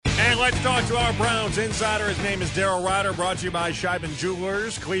And let's talk to our Browns insider. His name is Daryl Ruiter, brought to you by Scheiben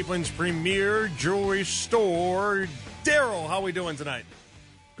Jewelers, Cleveland's premier jewelry store. Daryl, how are we doing tonight?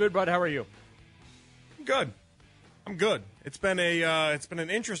 Good, bud. How are you? Good. I'm good. It's been an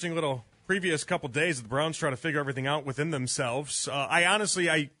interesting little previous couple days of the Browns trying to figure everything out within themselves. I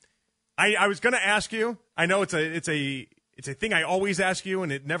honestly was going to ask you. I know it's a thing I always ask you,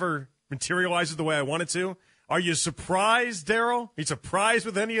 and it never materializes the way I want it to. Are you surprised, Daryl? Are you surprised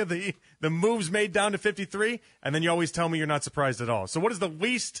with any of the moves made down to 53? And then you always tell me you're not surprised at all. So what is the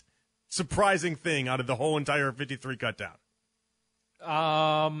least surprising thing out of the whole entire 53 cut down?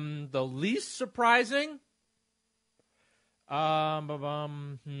 The least surprising? Let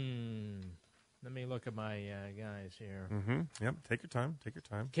me look at my guys here. Mm-hmm. Yep. Take your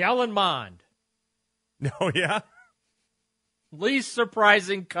time. Kellen Mond. Oh, yeah? Least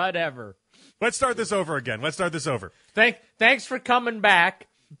surprising cut ever. Let's start this over again. Thanks for coming back.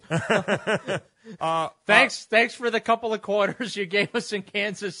 Thanks for the couple of quarters you gave us in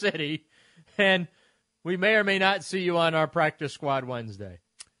Kansas City. And we may or may not see you on our practice squad Wednesday.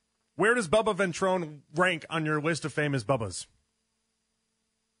 Where does Bubba Ventrone rank on your list of famous Bubbas?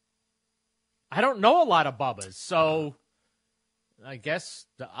 I don't know a lot of Bubbas, so I guess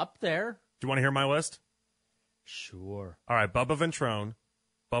up there. Do you want to hear my list? Sure. All right, Bubba Ventrone,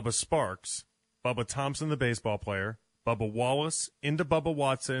 Bubba Sparks, Bubba Thompson, the baseball player, Bubba Wallace, into Bubba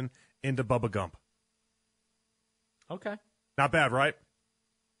Watson, into Bubba Gump. Okay. Not bad, right?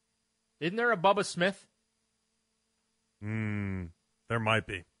 Isn't there a Bubba Smith? There might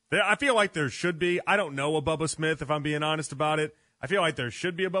be. I feel like there should be. I don't know a Bubba Smith, if I'm being honest about it. I feel like there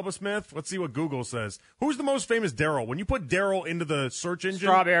should be a Bubba Smith. Let's see what Google says. Who's the most famous Daryl? When you put Daryl into the search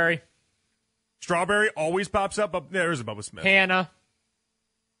engine. Strawberry always pops up. There's a Bubba Smith. Hannah.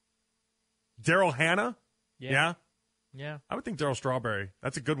 Daryl Hannah? Yeah. I would think Daryl Strawberry.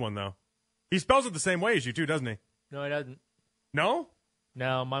 That's a good one, though. He spells it the same way as you, too, doesn't he? No, he doesn't. No?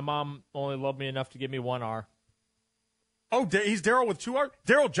 No, my mom only loved me enough to give me one R. Oh, he's Daryl with two R?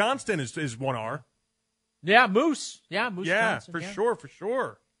 Daryl Johnston is one R. Yeah, Moose. Yeah, Moose Johnson. For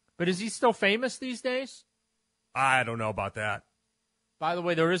sure. But is he still famous these days? I don't know about that. By the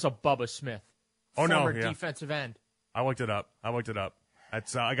way, there is a Bubba Smith. Former defensive end. I looked it up.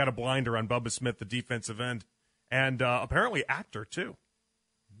 That's I got a blinder on Bubba Smith, the defensive end, and apparently actor too.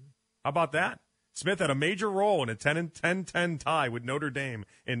 How about that? Smith had a major role in a 10-10 tie with Notre Dame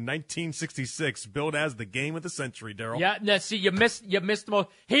in 1966, billed as the game of the century, Daryl. Yeah, now see, you missed the most.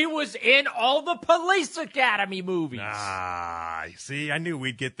 He was in all the Police Academy movies. Ah, see, I knew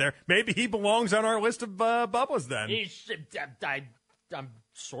we'd get there. Maybe he belongs on our list of Bubbas then. I'm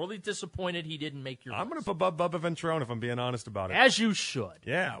sorely disappointed he didn't make your list. I'm going to put Bubba Ventrone if I'm being honest about it. As you should.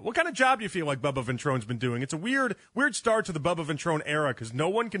 Yeah. What kind of job do you feel like Bubba Ventrone's been doing? It's a weird start to the Bubba Ventrone era because no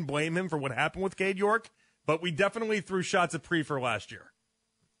one can blame him for what happened with Cade York, but we definitely threw shots at Pre for last year.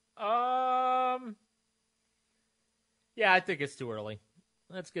 Yeah, I think it's too early.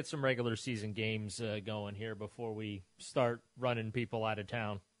 Let's get some regular season games going here before we start running people out of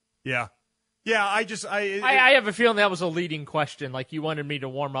town. Yeah. Yeah, I have a feeling that was a leading question, like you wanted me to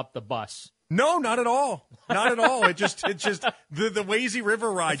warm up the bus. No, not at all. Not at all. It just the lazy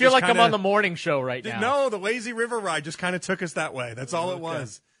river ride. I feel like I'm on the morning show right now. No, the lazy river ride just kind of took us that way. That's all it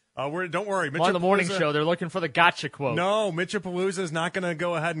was. Don't worry. On the morning show, they're looking for the gotcha quote. No, Mitchapalooza is not going to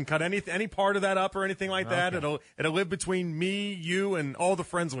go ahead and cut any part of that up or anything like that. It'll live between me, you, and all the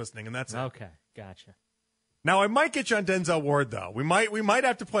friends listening, and that's it. Okay, gotcha. Now, I might get you on Denzel Ward, though. We might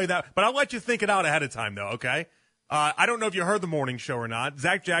have to play that, but I'll let you think it out ahead of time, though, okay? I don't know if you heard the morning show or not.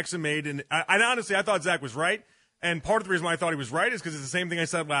 Zach Jackson honestly, I thought Zach was right, and part of the reason why I thought he was right is because it's the same thing I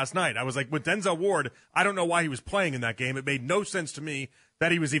said last night. I was like, with Denzel Ward, I don't know why he was playing in that game. It made no sense to me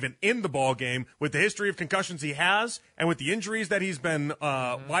that he was even in the ball game with the history of concussions he has and with the injuries that he's been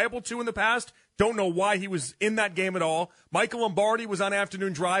liable to in the past. Don't know why he was in that game at all. Michael Lombardi was on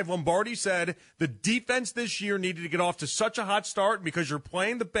Afternoon Drive. Lombardi said the defense this year needed to get off to such a hot start because you're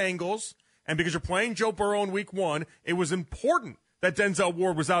playing the Bengals and because you're playing Joe Burrow in week 1. It was important that Denzel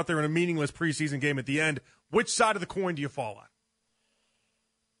Ward was out there in a meaningless preseason game at the end. Which side of the coin do you fall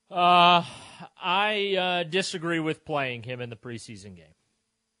on? I disagree with playing him in the preseason game.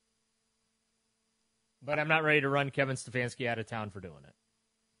 But I'm not ready to run Kevin Stefanski out of town for doing it.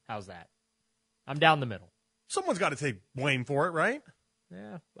 How's that? I'm down the middle. Someone's got to take blame for it, right?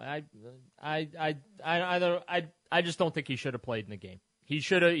 Yeah, I just don't think he should have played in the game. He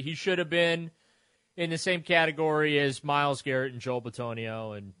should have been in the same category as Myles Garrett and Joel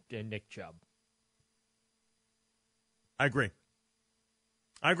Bitonio and Nick Chubb. I agree.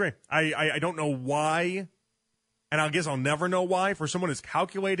 I don't know why And I guess I'll never know why. For someone as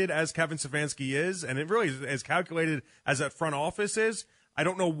calculated as Kevin Stefanski is, and it really is as calculated as that front office is, I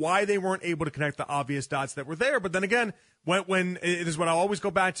don't know why they weren't able to connect the obvious dots that were there. But then again, when it is what I always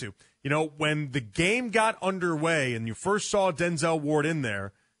go back to, when the game got underway and you first saw Denzel Ward in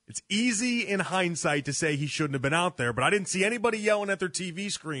there, it's easy in hindsight to say he shouldn't have been out there. But I didn't see anybody yelling at their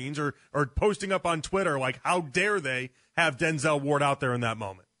TV screens or posting up on Twitter like, how dare they have Denzel Ward out there in that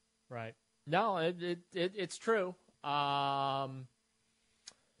moment. Right. No, it's true. Yeah.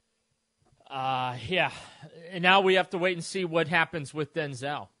 And now we have to wait and see what happens with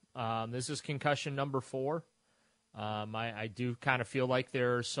Denzel. This is concussion number 4. I do kind of feel like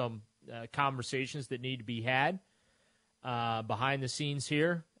there are some conversations that need to be had behind the scenes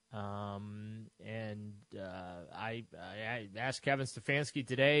here. I asked Kevin Stefanski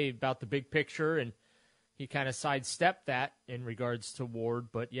today about the big picture, and he kind of sidestepped that in regards to Ward.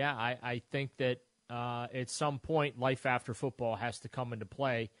 But, yeah, I think that at some point life after football has to come into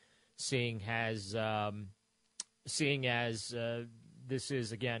play, seeing as this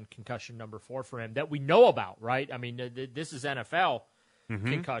is, again, concussion number 4 for him that we know about, right? I mean, this is NFL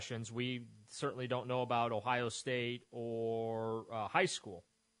concussions. We certainly don't know about Ohio State or high school.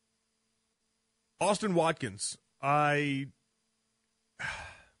 Austin Watkins, spare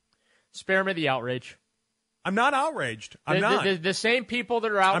me the outrage. I'm not outraged. I'm not. The same people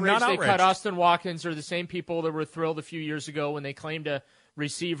that are outraged they cut Austin Watkins are the same people that were thrilled a few years ago when they claimed a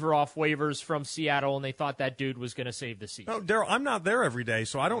receiver off waivers from Seattle and they thought that dude was going to save the season. No, Daryl, I'm not there every day,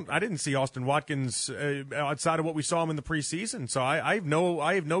 so I didn't see Austin Watkins outside of what we saw him in the preseason. So I have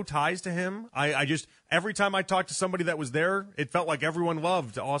no ties to him. I just every time I talked to somebody that was there, it felt like everyone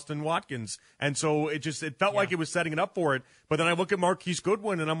loved Austin Watkins, and so it felt like it was setting it up for it. But then I look at Marquise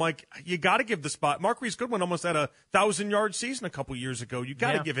Goodwin, and I'm like, you got to give the spot. Marquise Goodwin almost had a 1,000-yard season a couple years ago. You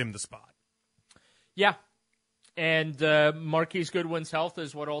got to give him the spot. Yeah. And Marquise Goodwin's health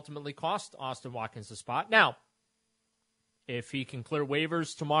is what ultimately cost Austin Watkins the spot. Now, if he can clear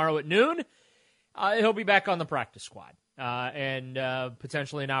waivers tomorrow at noon, he'll be back on the practice squad and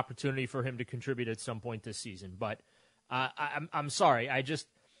potentially an opportunity for him to contribute at some point this season. But I'm sorry, I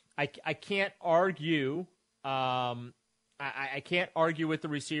can't argue. I can't argue with the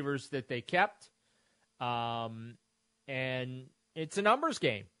receivers that they kept, and it's a numbers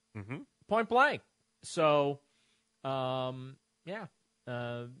game, point blank. So. Again,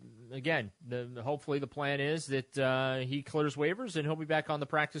 hopefully the plan is that he clears waivers and he'll be back on the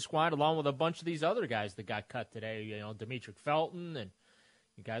practice squad along with a bunch of these other guys that got cut today. Demetric Felton and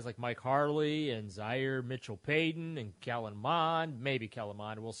guys like Mike Harley and Zaire Mitchell-Payton and Kellen Mond. Maybe Kellen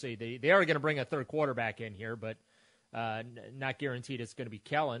Mond. We'll see. They are going to bring a third quarterback in here, but not guaranteed it's going to be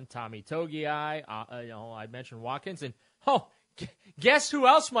Kellen. Tommy Togiai. I mentioned Watkins and guess who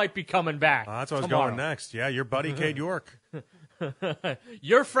else might be coming back? That's what I was tomorrow. going next. Yeah, your buddy, Cade York.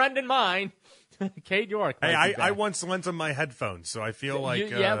 Your friend and mine, Cade York. Hey, I once lent him my headphones, so I feel like...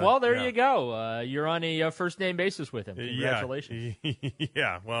 there you go. You're on a first-name basis with him. Congratulations.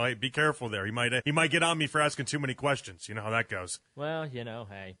 Yeah, well, hey, be careful there. He might get on me for asking too many questions. You know how that goes. Well,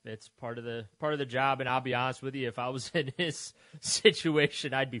 hey, it's part of the job, and I'll be honest with you, if I was in his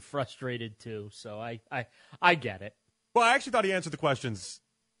situation, I'd be frustrated too. So I get it. Well, I actually thought he answered the questions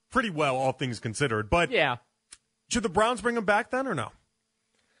pretty well, all things considered. But yeah, should the Browns bring him back then or no?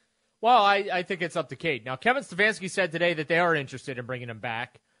 Well, I think it's up to Kate. Now, Kevin Stefanski said today that they are interested in bringing him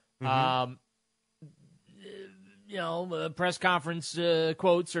back. Press conference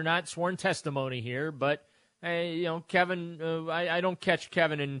quotes are not sworn testimony here, but Kevin, I don't catch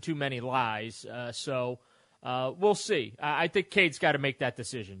Kevin in too many lies, so we'll see. I think Kate's got to make that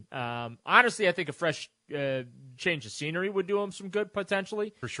decision. Honestly, I think a fresh change of scenery would do him some good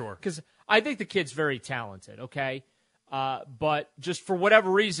potentially. For sure. Because I think the kid's very talented, okay? But just for whatever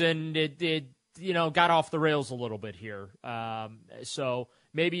reason, it got off the rails a little bit here. So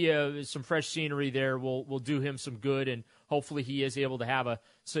maybe some fresh scenery there will do him some good, and hopefully he is able to have a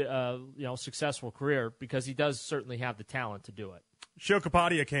successful career because he does certainly have the talent to do it. Shio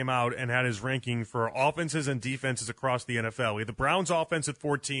Kapadia came out and had his ranking for offenses and defenses across the NFL. He had the Browns offense at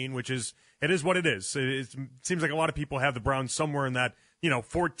 14, which is what it is. It seems like a lot of people have the Browns somewhere in that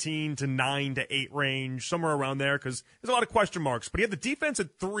 14 to 9 to 8 range, somewhere around there, because there's a lot of question marks. But he had the defense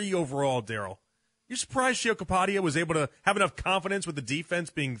at 3 overall, Daryl. You surprised Shio Kapadia was able to have enough confidence with the defense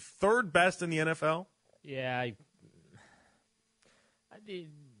being third best in the NFL? Yeah,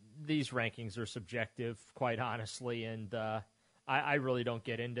 these rankings are subjective, quite honestly, and I really don't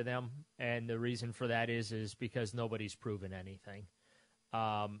get into them. And the reason for that is because nobody's proven anything.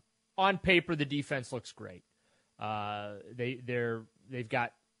 On paper, the defense looks great. They've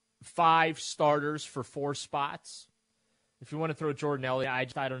got 5 starters for 4 spots. If you want to throw Jordan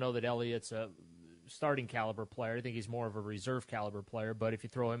Elliott, I don't know that Elliott's a starting caliber player. I think he's more of a reserve caliber player, but if you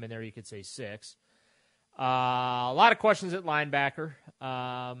throw him in there, you could say 6. A lot of questions at linebacker,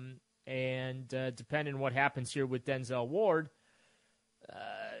 and depending on what happens here with Denzel Ward,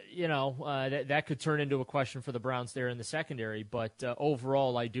 that could turn into a question for the Browns there in the secondary. But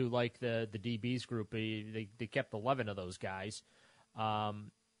overall, I do like the DBs group. They kept 11 of those guys.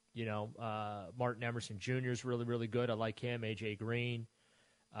 Martin Emerson Jr. is really, really good. I like him. A.J. Green.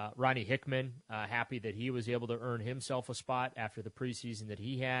 Ronnie Hickman, happy that he was able to earn himself a spot after the preseason that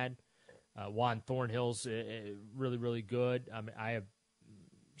he had. Juan Thornhill's really, really good. I have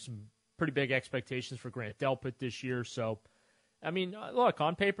some pretty big expectations for Grant Delpit this year. So, look,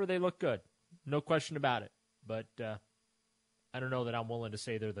 on paper they look good. No question about it. But I don't know that I'm willing to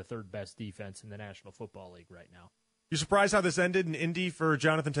say they're the 3rd best defense in the National Football League right now. You surprised how this ended in Indy for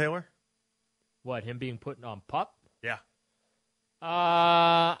Jonathan Taylor? What, him being put on PUP? Yeah.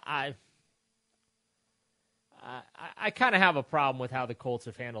 I kind of have a problem with how the Colts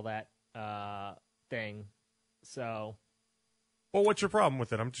have handled that thing. So, well, what's your problem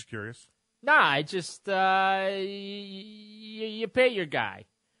with it? I'm just curious. Nah, I just you pay your guy,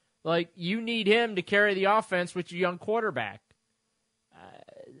 like you need him to carry the offense with your young quarterback.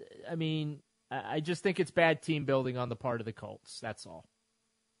 I just think it's bad team building on the part of the Colts. That's all.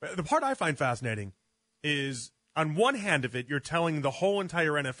 The part I find fascinating is, on one hand of it, you're telling the whole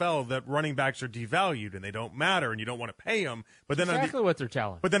entire NFL that running backs are devalued and they don't matter and you don't want to pay them. But then exactly what they're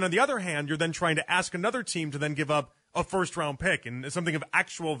telling. But then on the other hand, you're then trying to ask another team to then give up a first-round pick and something of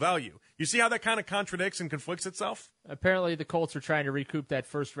actual value. You see how that kind of contradicts and conflicts itself? Apparently the Colts are trying to recoup that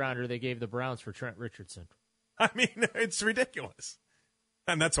first-rounder they gave the Browns for Trent Richardson. It's ridiculous.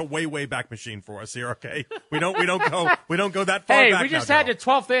 And that's a way back machine for us here, okay? We don't go that far back. Hey, we just had the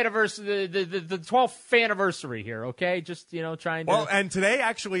 12th anniversary, the 12th anniversary here, okay? Just trying to. Well, and today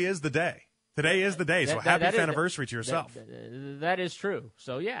actually is the day. Today is the day. So happy anniversary to yourself. That is true.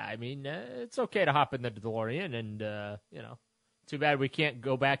 So yeah, it's okay to hop in the DeLorean, and too bad we can't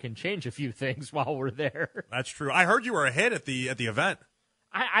go back and change a few things while we're there. That's true. I heard you were a hit at the event.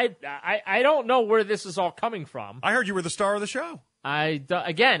 I don't know where this is all coming from. I heard you were the star of the show. I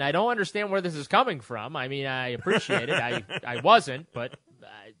don't understand where this is coming from. I appreciate it. I wasn't, but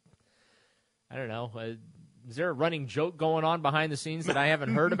I don't know. Is there a running joke going on behind the scenes that I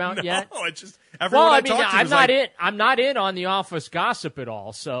haven't heard about yet? No, it's just everyone I talk to I'm not in on the office gossip at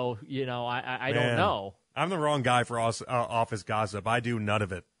all, so I don't know. I'm the wrong guy for office gossip. I do none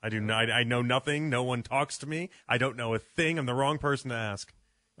of it. I know nothing. No one talks to me. I don't know a thing. I'm the wrong person to ask.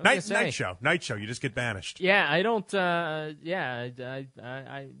 Night show. You just get banished. Yeah, I don't. No,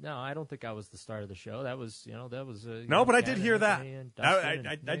 I don't think I was the star of the show. That was, no, but I did hear that.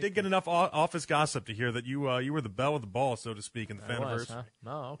 I did get enough office gossip to hear that you were the belle of the ball, so to speak, in the Faniversary. Huh?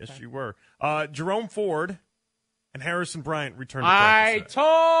 Oh, okay. Yes, you were. Jerome Ford and Harrison Bryant returned to I practice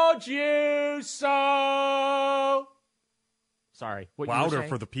told you so. Sorry. What Louder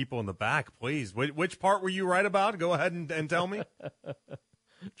for the people in the back, please. Which part were you right about? Go ahead and tell me.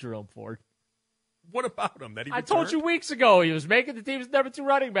 Jerome Ford. What about him? That he I told you weeks ago he was making the team's number 2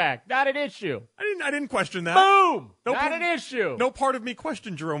 running back. Not an issue. I didn't question that. Boom! Not an issue. No part of me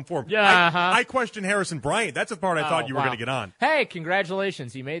questioned Jerome Ford. Yeah, I questioned Harrison Bryant. That's the part I thought you were going to get on. Hey,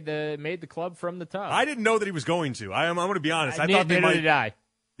 congratulations! He made the club from the top. I didn't know that he was going to. I'm going to be honest. I thought they might. Did I?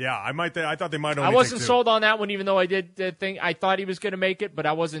 Yeah, I thought they might. Only I wasn't sold on that one, even though I did think I thought he was going to make it, but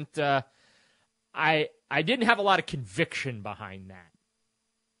I wasn't. I didn't have a lot of conviction behind that.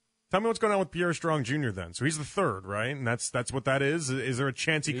 Tell me what's going on with Pierre Strong Jr. then. So he's the 3rd, right? And that's what that is. Is there a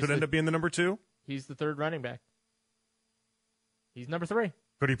chance he could end up being the number 2? He's the 3rd running back. He's number 3.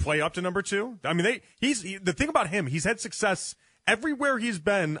 Could he play up to number 2? The thing about him, he's had success everywhere he's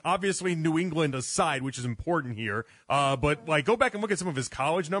been. Obviously, New England aside, which is important here. But go back and look at some of his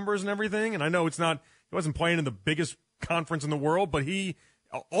college numbers and everything. And I know he wasn't playing in the biggest conference in the world, but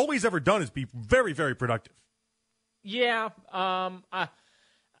all he's ever done is be very, very productive. Yeah.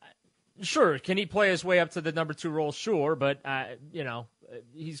 Sure. Can he play his way up to the number 2 role? Sure. But,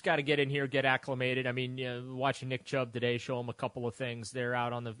 he's got to get in here, get acclimated. Watching Nick Chubb today show him a couple of things. They're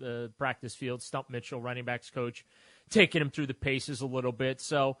out on the practice field. Stump Mitchell, running backs coach, taking him through the paces a little bit.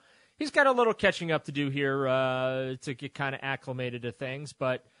 So he's got a little catching up to do here to get kind of acclimated to things.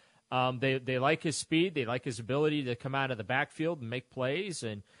 But they like his speed. They like his ability to come out of the backfield and make plays,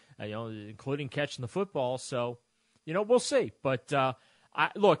 and including catching the football. So, we'll see. But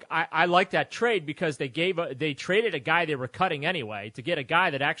I like that trade because they traded a guy they were cutting anyway to get a guy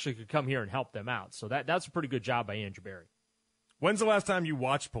that actually could come here and help them out. So that's a pretty good job by Andrew Berry. When's the last time you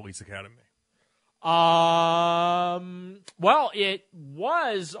watched Police Academy? Well, it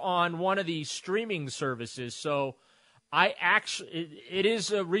was on one of the streaming services, so it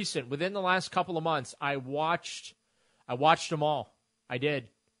is recent. Within the last couple of months, I watched them all. I did.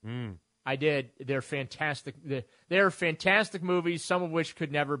 I did. They're fantastic. They're fantastic movies, some of which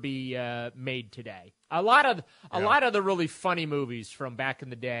could never be made today. A lot of the really funny movies from back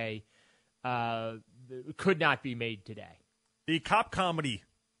in the day could not be made today. The cop comedy,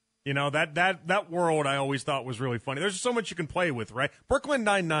 that world I always thought was really funny. There's so much you can play with, right? Brooklyn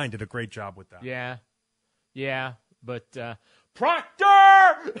Nine-Nine did a great job with that. Yeah, but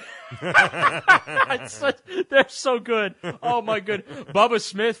Proctor! They're so good. Oh my good. Bubba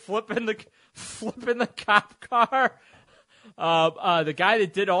Smith flipping the cop car. The guy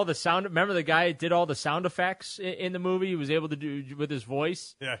that did all the sound. Remember the guy that did all the sound effects in the movie? He was able to do with his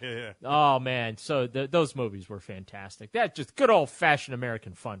voice. Yeah. Oh man, so those movies were fantastic. That's just good old fashioned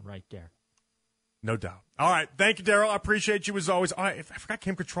American fun right there. No doubt. All right, thank you, Daryl. I appreciate you as always. I forgot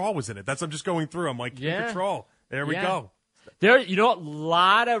Kim Cattrall was in it. I'm just going through. I'm like, Kim Cattrall. There we go. There, a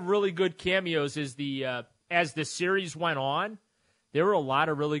lot of really good cameos as the series went on. There were a lot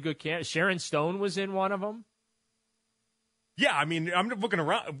of really good cameos. Sharon Stone was in one of them. Yeah, I mean, I'm looking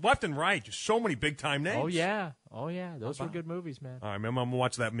around left and right, just so many big-time names. Oh, yeah. Those were good movies, man. All right, I'm going to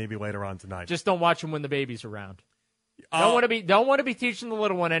watch that maybe later on tonight. Just don't watch them when the baby's around. Don't want to be teaching the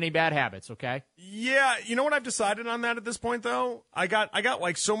little one any bad habits, okay? Yeah, you know what I've decided on that at this point, though? I got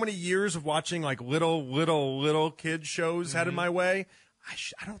like so many years of watching like little kid shows headed my way.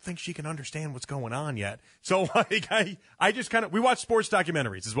 I don't think she can understand what's going on yet. So like I just kind of, we watch sports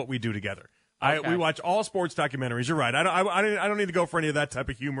documentaries is what we do together. Okay. We watch all sports documentaries. You're right. I don't need to go for any of that type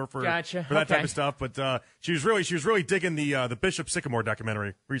of humor for that type of stuff. But she was really digging the Bishop Sycamore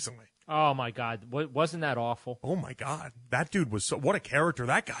documentary recently. Oh my God, wasn't that awful? Oh my God, that dude was what a character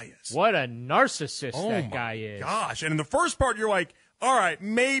that guy is. What a narcissist that guy is. Gosh, and in the first part, you're like, all right,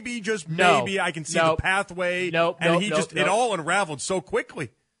 maybe I can see the pathway. It all unraveled so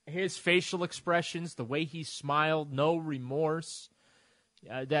quickly. His facial expressions, the way he smiled, no remorse.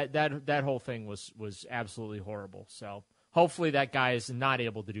 That whole thing was absolutely horrible. So hopefully that guy is not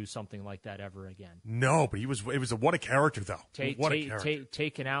able to do something like that ever again. No, but it was what a character though. What a character.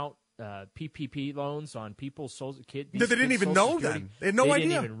 Taking out PPP loans on people's kids. They didn't even know then. They had no idea. They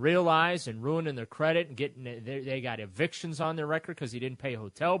didn't even realize and ruining their credit and they got evictions on their record because he didn't pay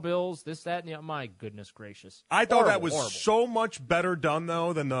hotel bills. This, that, and the other. My goodness gracious! I thought that was so much better done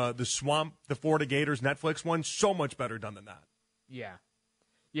though than the Swamp, the Florida Gators Netflix one. So much better done than that. Yeah.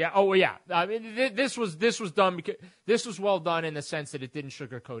 Yeah. Oh, yeah. I mean, this was done because this was well done in the sense that it didn't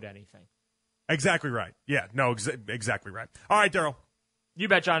sugarcoat anything. Exactly right. Yeah. No. Exactly right. All right, Daryl. You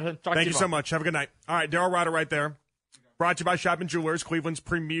bet, Jonathan. Thank you so much. Have a good night. All right, Daryl Ruiter right there. Brought to you by Shop & Jewelers, Cleveland's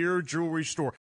premier jewelry store.